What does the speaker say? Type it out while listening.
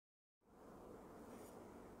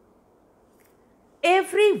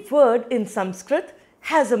every word in Sanskrit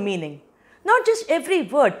has a meaning. Not just every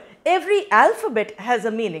word, every alphabet has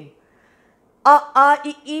a meaning.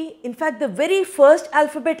 In fact, the very first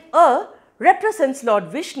alphabet represents Lord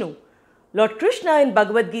Vishnu. Lord Krishna in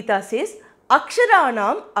Bhagavad Gita says,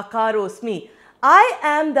 Aksharanam akarosmi. I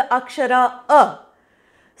am the Akshara A.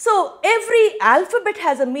 So every alphabet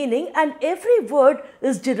has a meaning and every word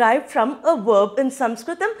is derived from a verb in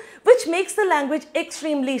Samskritam, which makes the language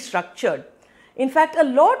extremely structured. In fact, a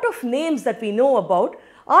lot of names that we know about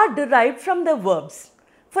are derived from the verbs.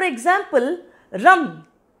 For example, Ram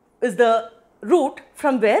is the root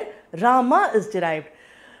from where Rama is derived,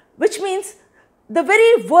 which means the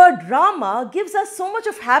very word Rama gives us so much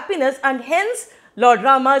of happiness and hence Lord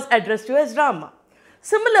Rama is addressed to as Rama.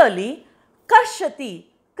 Similarly, Karshati,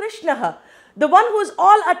 Krishna, the one who is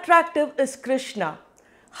all attractive is Krishna.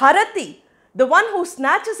 Harati, the one who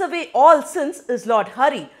snatches away all sins is Lord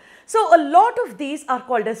Hari. So a lot of these are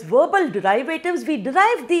called as verbal derivatives. We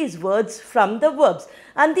derive these words from the verbs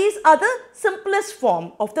and these are the simplest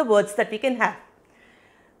form of the words that we can have.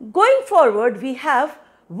 Going forward, we have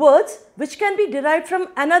words which can be derived from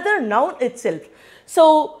another noun itself.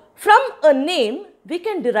 So from a name, we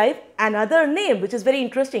can derive another name, which is very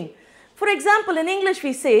interesting. For example, in English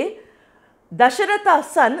we say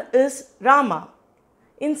Dasharatha's son is Rama.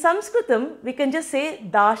 In Sanskritam, we can just say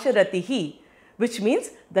Dasharatihi, which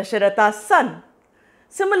means Dasharatha's son.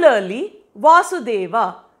 Similarly,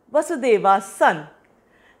 Vasudeva, Vasudeva's son.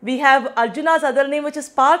 We have Arjuna's other name, which is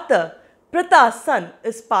Partha. Pritha's son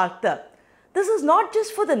is Partha. This is not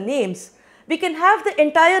just for the names. We can have the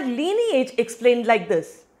entire lineage explained like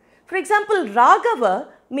this. For example, Raghava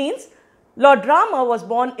means Lord Rama was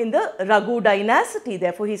born in the Raghu dynasty,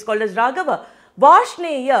 therefore he is called as Raghava.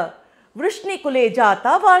 Vashneya, Vrishnikule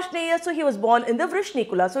Jata Vashneya, so he was born in the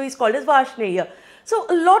Vrishnikula, so he is called as Vashneya. So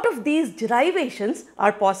a lot of these derivations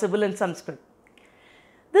are possible in Sanskrit.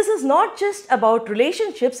 This is not just about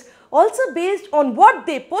relationships, also based on what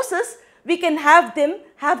they possess, we can have them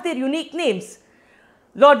have their unique names.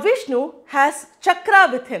 Lord Vishnu has Chakra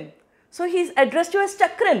with him, so he is addressed to as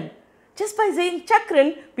Chakran. Just by saying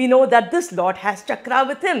Chakran, we know that this Lord has Chakra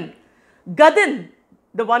with him. Gadan,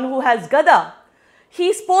 the one who has Gada,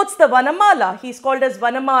 he sports the Vanamala, he is called as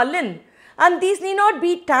Vanamalin. And these need not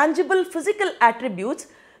be tangible physical attributes.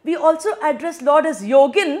 We also address Lord as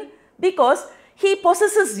Yogin because he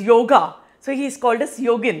possesses yoga, so he is called as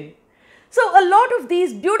Yogin. So a lot of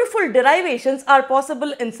these beautiful derivations are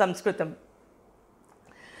possible in Sanskritam.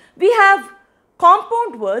 We have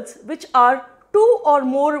compound words which are two or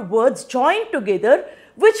more words joined together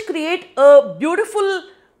which create a beautiful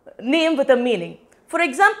name with a meaning. For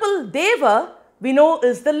example, Deva we know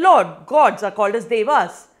is the Lord, gods are called as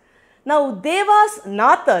Devas. Now Devas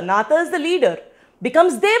Natha, Natha is the leader,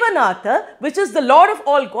 becomes Devanatha, which is the Lord of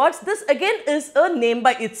all gods. This again is a name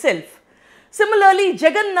by itself. Similarly,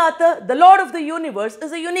 Jagannatha, the Lord of the universe,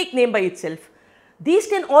 is a unique name by itself. These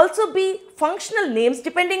can also be functional names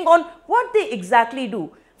depending on what they exactly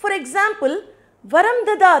do. For example, Varam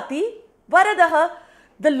Dadati, Varadaha,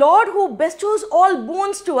 the Lord who bestows all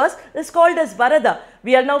boons to us is called as Varada.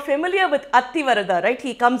 We are now familiar with Atti Varada, right?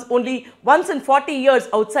 He comes only once in 40 years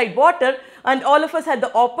outside water and all of us had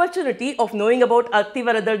the opportunity of knowing about Atti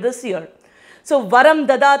Varada this year. So, Varam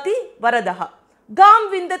Dadati, Varadaha.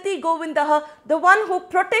 Gam Vindati Govindaha, the one who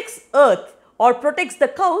protects earth or protects the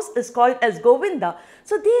cows is called as Govinda.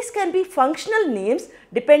 So these can be functional names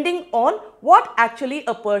depending on what actually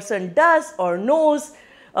a person does or knows,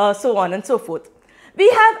 so on and so forth. We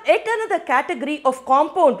have yet another category of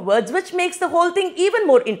compound words which makes the whole thing even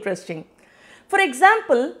more interesting. For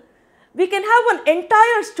example, we can have an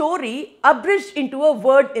entire story abridged into a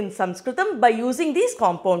word in Sanskritam by using these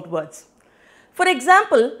compound words. For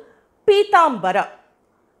example, Pitambara,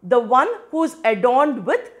 the one who is adorned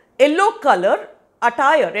with yellow color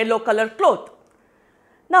attire, yellow color cloth.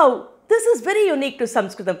 Now, this is very unique to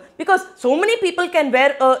Sanskritam because so many people can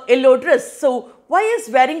wear a yellow dress. So, why is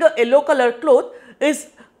wearing a yellow color cloth is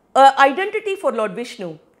an identity for Lord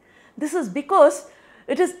Vishnu? This is because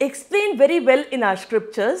it is explained very well in our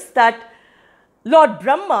scriptures that Lord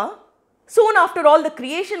Brahma, soon after all the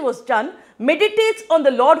creation was done, meditates on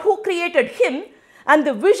the Lord who created him, and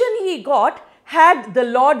the vision he got had the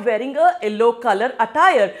Lord wearing a yellow color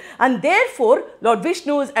attire, and therefore Lord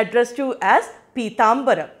Vishnu is addressed to as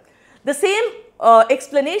Pitambara. The same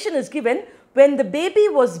explanation is given when the baby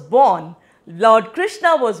was born. Lord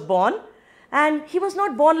Krishna was born and he was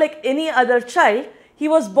not born like any other child. He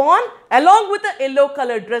was born along with a yellow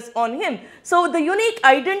color dress on him. So the unique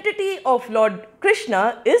identity of Lord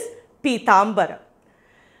Krishna is Pitambara.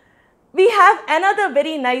 we have another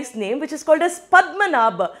very nice name which is called as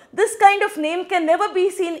Padmanabha. This kind of name can never be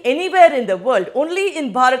seen anywhere in the world, only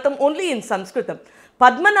in Bharatam, only in Samskritam.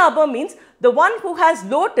 Padmanabha means the one who has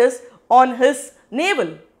lotus on his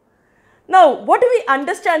navel. Now, what do we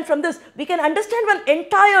understand from this? We can understand one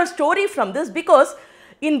entire story from this, because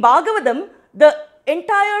in Bhagavatam, the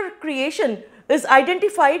entire creation is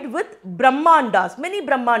identified with Brahmandas. Many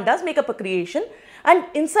Brahmandas make up a creation, and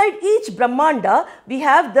inside each Brahmanda, we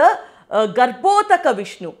have the Garbhotaka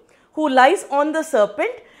Vishnu, who lies on the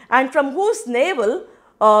serpent, and from whose navel,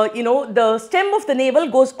 the stem of the navel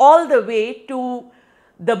goes all the way to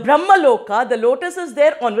the Brahmaloka. The lotus is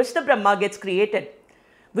there on which the Brahma gets created,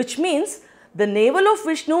 which means the navel of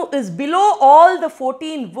Vishnu is below all the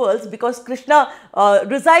 14 worlds, because Krishna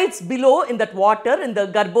resides below in that water, in the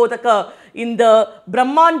Garbhodaka, in the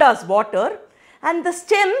Brahmanda's water, and the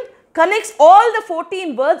stem connects all the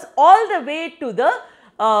 14 worlds all the way to the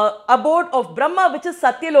abode of Brahma, which is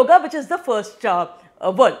Satyaloka, which is the first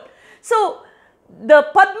world. So, the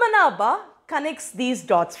Padmanabha connects these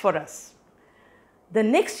dots for us. The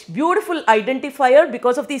next beautiful identifier,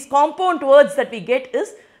 because of these compound words that we get,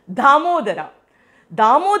 is Damodara.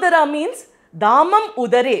 Damodara means Damam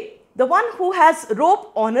Udare, the one who has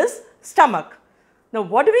rope on his stomach. Now,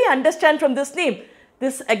 what do we understand from this name?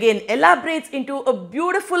 This again elaborates into a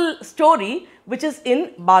beautiful story which is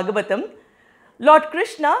in Bhagavatam. Lord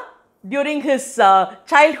Krishna, during his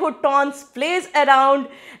childhood taunts, plays around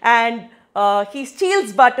and he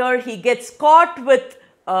steals butter. He gets caught with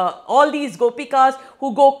all these gopikas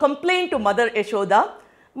who go complain to Mother Yashoda.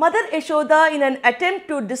 Mother Yashoda, in an attempt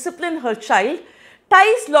to discipline her child,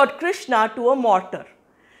 ties Lord Krishna to a mortar.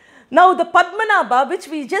 Now, the Padmanabha, which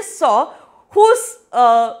we just saw, whose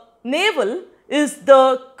navel is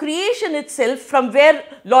the creation itself from where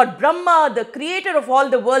Lord Brahma, the creator of all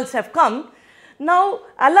the worlds, have come, now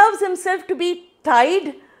allows himself to be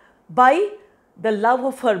tied by the love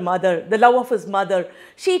of her mother, the love of his mother.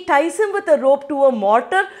 She ties him with a rope to a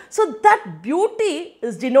mortar. So, that beauty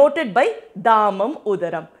is denoted by Damam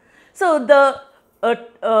Udaram. So, the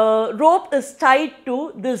rope is tied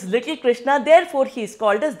to this little Krishna, therefore he is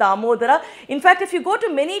called as Damodara. In fact, if you go to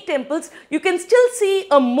many temples, you can still see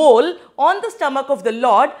a mole on the stomach of the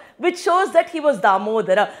Lord, which shows that he was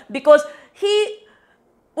Damodara, because he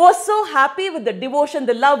was so happy with the devotion,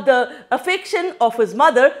 the love, the affection of his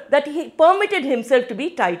mother, that he permitted himself to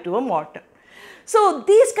be tied to a mortar. So,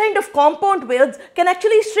 these kind of compound words can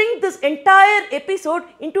actually shrink this entire episode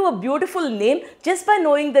into a beautiful name. Just by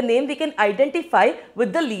knowing the name, we can identify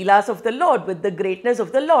with the Leelas of the Lord, with the greatness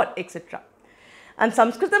of the Lord, etc. And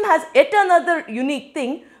Samskritam has yet another unique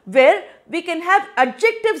thing where we can have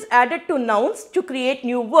adjectives added to nouns to create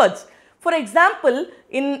new words. For example,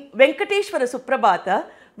 in Venkateshwara Suprabhata,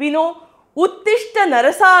 we know Uttishta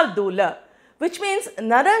Narasardula, which means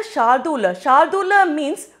Nara Shardula. Shardula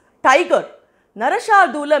means tiger.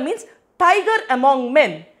 Narashardula means tiger among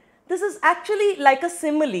men. This is actually like a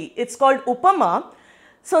simile. It's called Upama.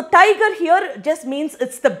 So, tiger here just means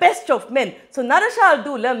it's the best of men. So,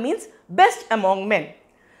 Narashardula means best among men.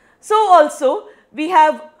 So, also we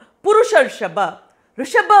have Purusharshabha.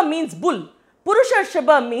 Rishabha means bull.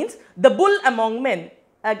 Purusharshabha means the bull among men.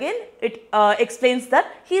 Again, it explains that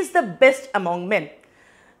he is the best among men.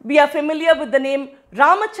 We are familiar with the name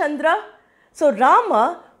Ramachandra. So,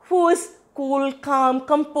 Rama, who is cool, calm,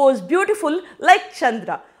 composed, beautiful like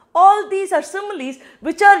Chandra. All these are similes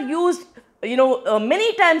which are used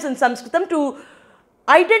many times in Samskritam to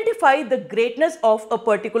identify the greatness of a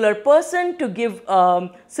particular person, to give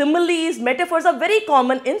similes, metaphors are very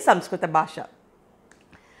common in Samskrita Bhasha.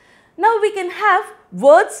 Now, we can have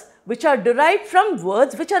words which are derived from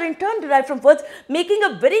words, which are in turn derived from words, making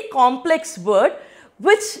a very complex word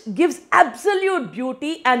which gives absolute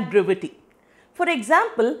beauty and brevity. For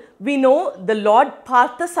example, we know the Lord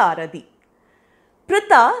Parthasarathi.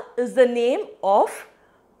 Pritha is the name of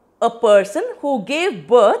a person who gave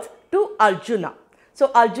birth to Arjuna.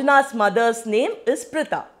 So, Arjuna's mother's name is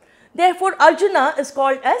Pritha. Therefore, Arjuna is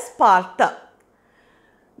called as Partha.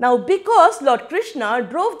 Now, because Lord Krishna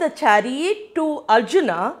drove the chariot to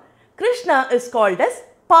Arjuna, Krishna is called as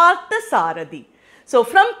Parthasarathi. So,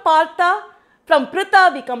 from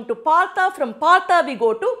Pritha we come to Partha, from Partha we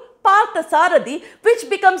go to Parthasarathi, which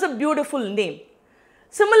becomes a beautiful name.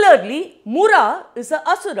 Similarly, Mura is a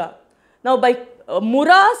Asura. Now, by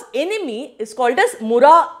Mura's enemy is called as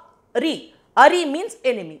Murari. Ari means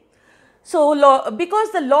enemy. So,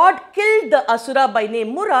 because the Lord killed the Asura by name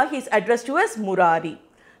Mura, he is addressed to as Murari.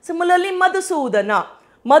 Similarly, Madhusudana.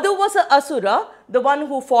 Madhu was a Asura, the one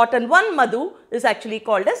who fought and won Madhu is actually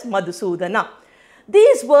called as Madhusudana.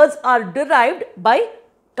 These words are derived by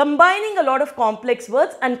combining a lot of complex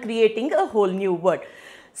words and creating a whole new word.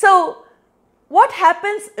 So what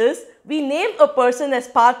happens is we name a person as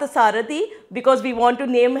Parthasarathi because we want to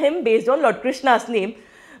name him based on Lord Krishna's name.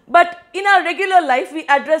 But in our regular life, we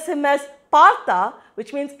address him as Partha,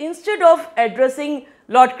 which means instead of addressing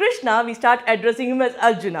Lord Krishna, we start addressing him as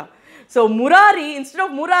Arjuna. So Murari, instead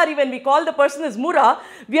of Murari, when we call the person as Mura,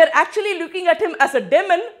 we are actually looking at him as a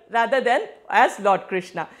demon rather than as Lord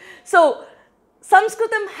Krishna. So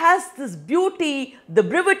Samskritam has this beauty, the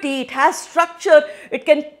brevity, it has structure, it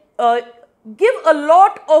can give a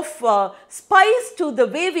lot of spice to the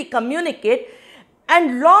way we communicate,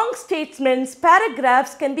 and long statements,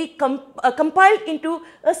 paragraphs can be compiled into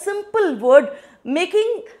a simple word,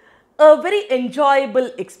 making a very enjoyable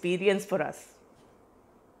experience for us.